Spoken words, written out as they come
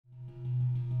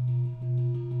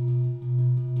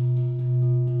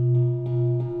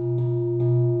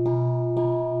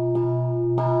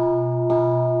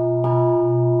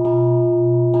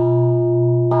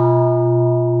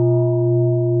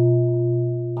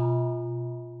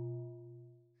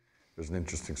There's an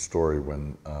interesting story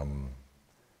when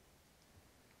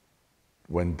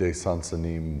Zen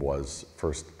Center was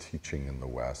first teaching in the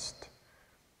West.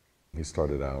 He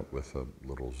started out with a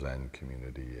little Zen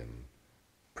community in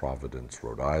Providence,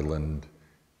 Rhode Island,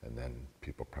 and then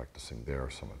people practicing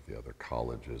there. Some of the other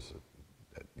colleges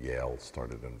at Yale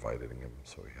started inviting him,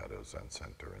 so he had a Zen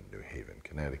Center in New Haven,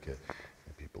 Connecticut.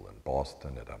 And people in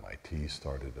Boston at MIT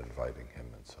started inviting him,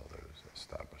 and so there's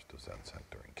established a Zen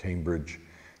Center in Cambridge,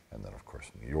 and then of course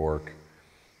New York,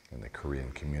 and the Korean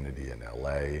community in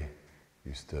LA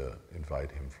used to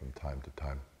invite him from time to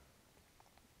time.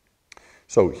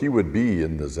 So he would be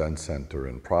in the Zen Center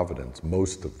in Providence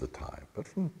most of the time, but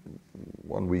from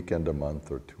one weekend a month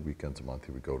or 2 weekends a month,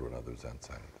 he would go to another Zen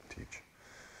Center to teach.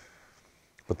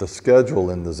 But the schedule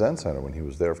in the Zen Center when he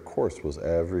was there, of course, was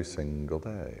every single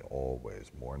day,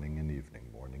 always, morning and evening,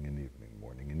 morning and evening,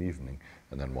 morning and evening,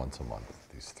 and then once a month,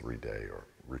 these 3-day or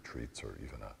retreats, or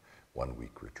even a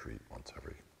 1-week retreat once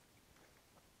every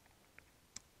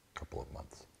couple of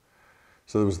months.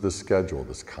 So there was this schedule,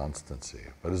 this constancy.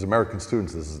 But as American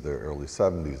students, this is the early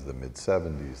 70s, the mid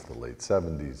 70s, the late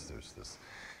 70s. There's this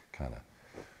kind of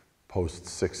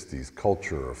post-60s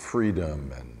culture of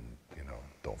freedom and, you know,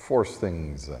 don't force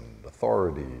things and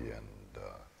authority and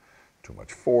too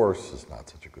much force is not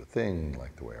such a good thing,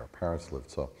 like the way our parents lived.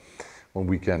 So one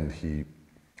weekend he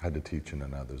had to teach in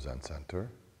another Zen Center,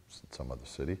 in some other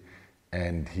city,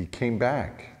 and he came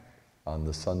back on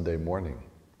the Sunday morning,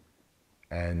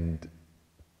 and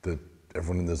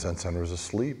everyone in the Zen Center was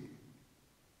asleep.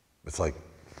 It's like,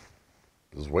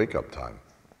 this is wake-up time.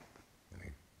 And he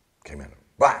came in,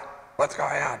 what? What's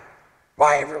going on?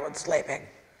 Why everyone's sleeping?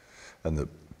 And the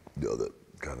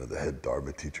kind of the head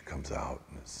Dharma teacher comes out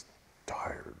and is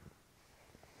tired.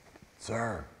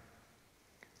 Sir,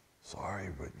 sorry,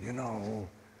 but you know,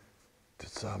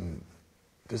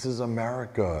 this is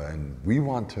America, and we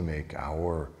want to make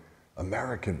our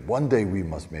one day we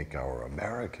must make our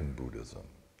American Buddhism.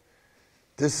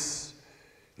 This,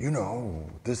 you know,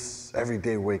 this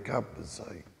everyday wake up is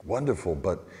like wonderful,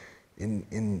 but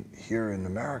here in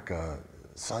America,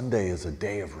 Sunday is a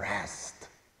day of rest.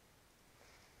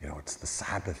 You know, it's the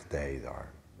Sabbath day.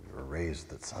 We were raised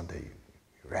that Sunday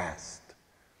you rest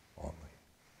only,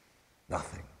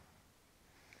 nothing.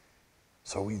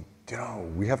 So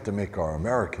we have to make our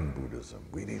American Buddhism.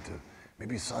 We need to,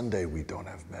 maybe Sunday we don't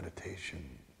have meditation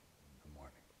in the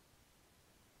morning.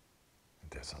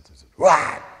 And Daisatsu said,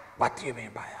 what? What do you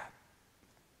mean by that?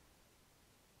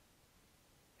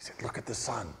 He said, look at the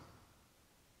sun.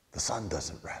 The sun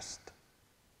doesn't rest.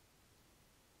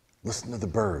 Listen to the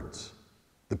birds.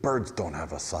 The birds don't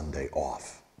have a Sunday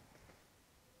off.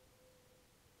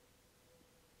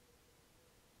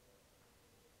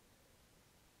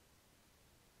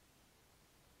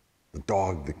 The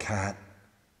dog, the cat,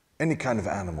 any kind of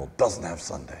animal doesn't have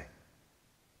Sunday.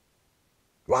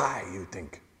 Why you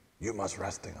think you must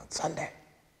resting on Sunday?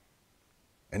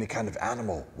 Any kind of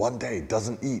animal one day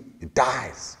doesn't eat, it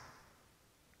dies.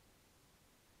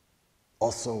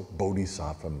 Also,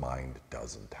 Bodhisattva mind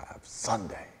doesn't have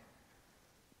Sunday.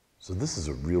 So this is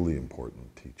a really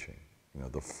important teaching. You know,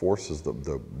 the forces,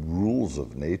 the rules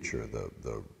of nature,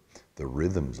 the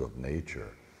rhythms of nature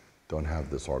don't have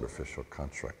this artificial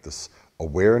construct. This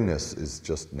awareness is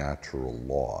just natural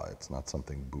law. It's not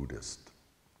something Buddhist.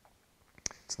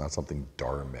 It's not something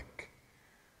dharmic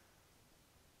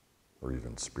or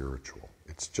even spiritual.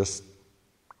 It's just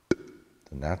the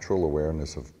natural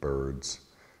awareness of birds,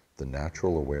 the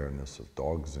natural awareness of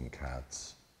dogs and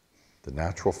cats, the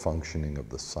natural functioning of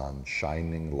the sun,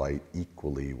 shining light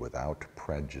equally without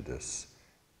prejudice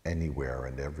anywhere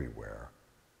and everywhere.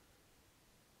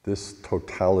 This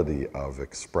totality of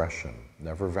expression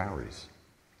never varies,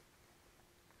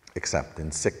 except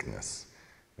in sickness.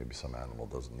 Maybe some animal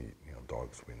doesn't eat, you know,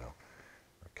 dogs we know,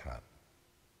 or cat.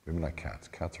 Maybe not cats.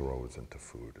 Cats are always into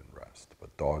food and rest.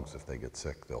 But dogs, if they get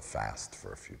sick, they'll fast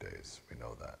for a few days. We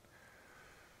know that.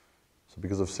 So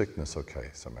because of sickness, okay,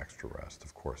 some extra rest.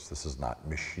 Of course, this is not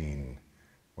machine.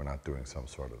 We're not doing some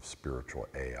sort of spiritual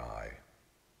AI.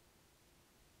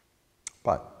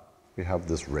 But we have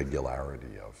this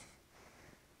regularity of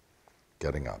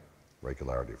getting up,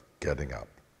 regularity of getting up,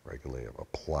 regularity of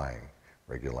applying,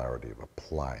 regularity of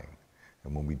applying.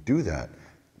 And when we do that,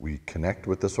 we connect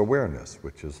with this awareness,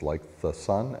 which is like the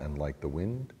sun and like the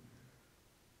wind,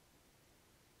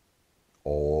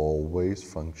 always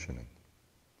functioning,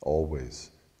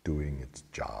 always doing its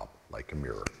job, like a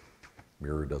mirror.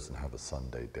 Mirror doesn't have a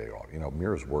Sunday day off. You know,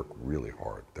 mirrors work really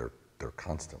hard. They're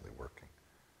constantly working.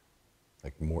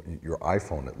 Like your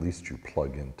iPhone, at least you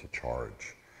plug in to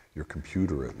charge. Your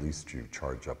computer, at least you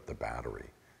charge up the battery.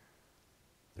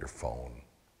 your phone,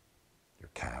 your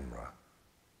camera,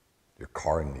 your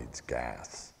car needs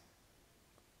gas.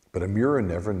 But a mirror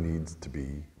never needs to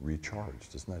be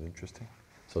recharged. Isn't that interesting?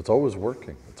 So it's always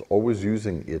working. It's always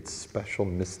using its special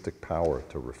mystic power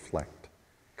to reflect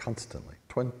constantly,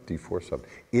 24/7.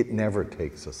 It never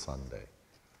takes a Sunday.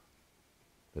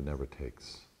 It never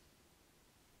takes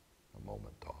a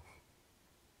moment off.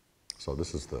 So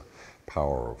this is the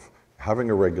power of having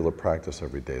a regular practice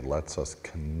every day lets us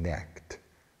connect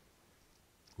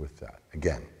with that.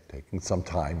 Again, taking some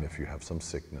time if you have some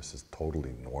sickness is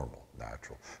totally normal,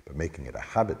 natural, but making it a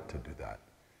habit to do that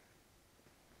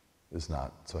is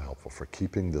not so helpful for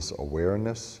keeping this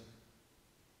awareness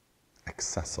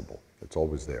accessible. It's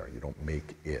always there. You don't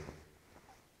make it.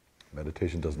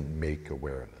 Meditation doesn't make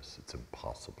awareness. It's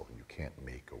impossible. You can't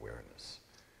make awareness.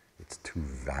 It's too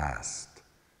vast.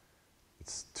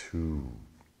 It's too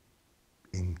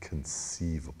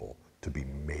inconceivable to be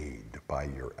made by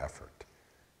your effort.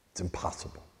 It's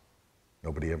impossible.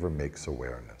 Nobody ever makes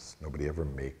awareness. Nobody ever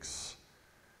makes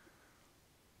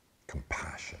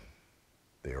compassion.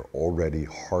 They are already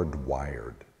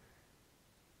hardwired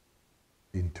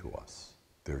into us.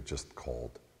 They're just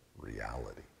called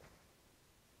reality.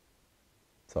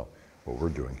 So what we're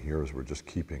doing here is we're just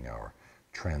keeping our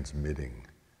transmitting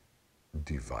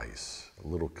device a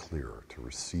little clearer to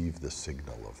receive the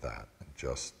signal of that and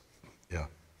just,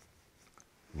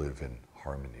 live in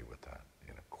harmony with that,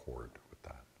 in accord with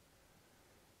that.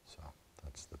 So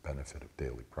that's the benefit of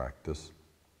daily practice.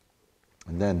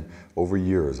 And then over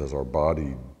years, as our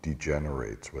body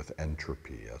degenerates with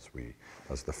entropy,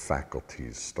 as the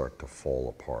faculties start to fall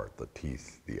apart, the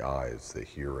teeth, the eyes, the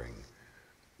hearing,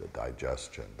 the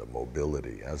digestion, the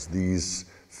mobility, as these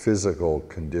physical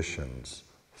conditions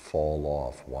fall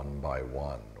off one by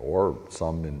one, or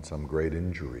some in some great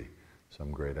injury, some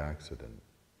great accident,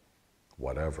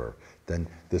 whatever, then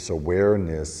this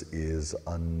awareness is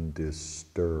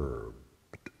undisturbed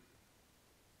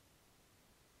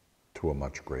to a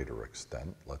much greater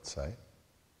extent, let's say.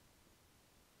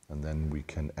 And then we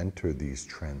can enter these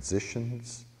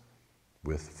transitions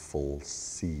with full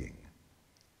seeing,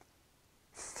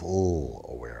 full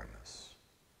awareness,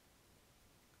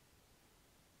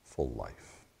 full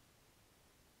life.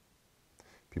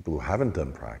 People who haven't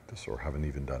done practice or haven't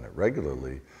even done it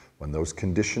regularly, when those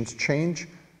conditions change,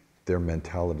 their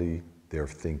mentality, their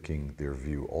thinking, their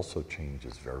view also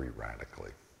changes very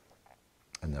radically.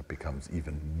 And that becomes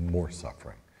even more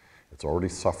suffering. It's already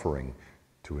suffering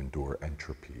to endure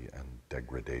entropy and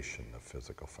degradation of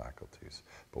physical faculties.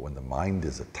 But when the mind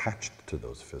is attached to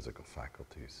those physical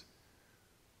faculties,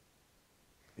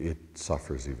 it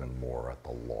suffers even more at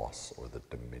the loss or the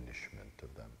diminishment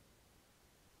of them.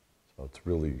 So it's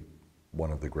really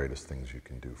one of the greatest things you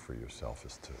can do for yourself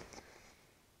is to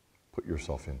put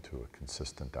yourself into a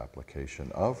consistent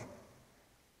application of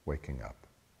waking up,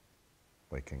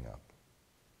 waking up,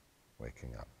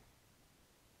 waking up.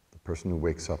 The person who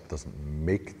wakes up doesn't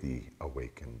make the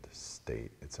awakened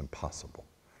state. It's impossible.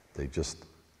 They just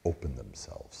open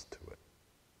themselves to it.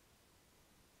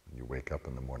 When you wake up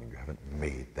in the morning, you haven't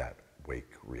made that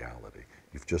wake reality.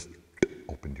 You've just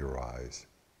opened your eyes,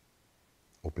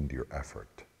 opened your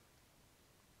effort,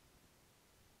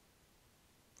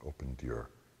 opened your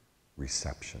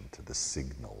reception to the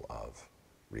signal of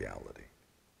reality,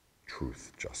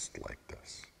 truth just like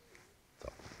this.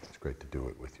 So it's great to do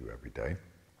it with you every day.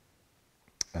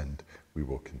 And we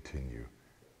will continue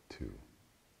to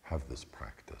have this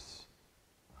practice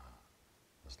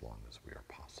as long as we are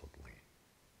possibly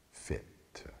fit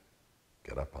to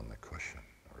get up on the cushion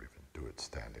or even do it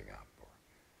standing up, or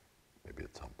maybe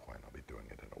at some point I'll be doing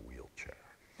it in a wheelchair.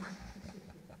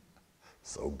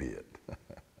 So be it.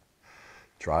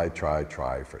 Try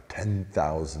for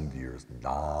 10,000 years,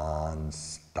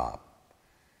 non-stop.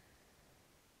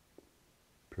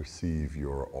 Perceive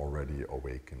your already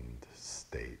awakened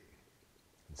state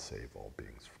and save all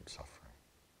beings from suffering.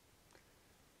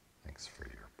 Thanks for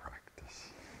your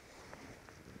practice.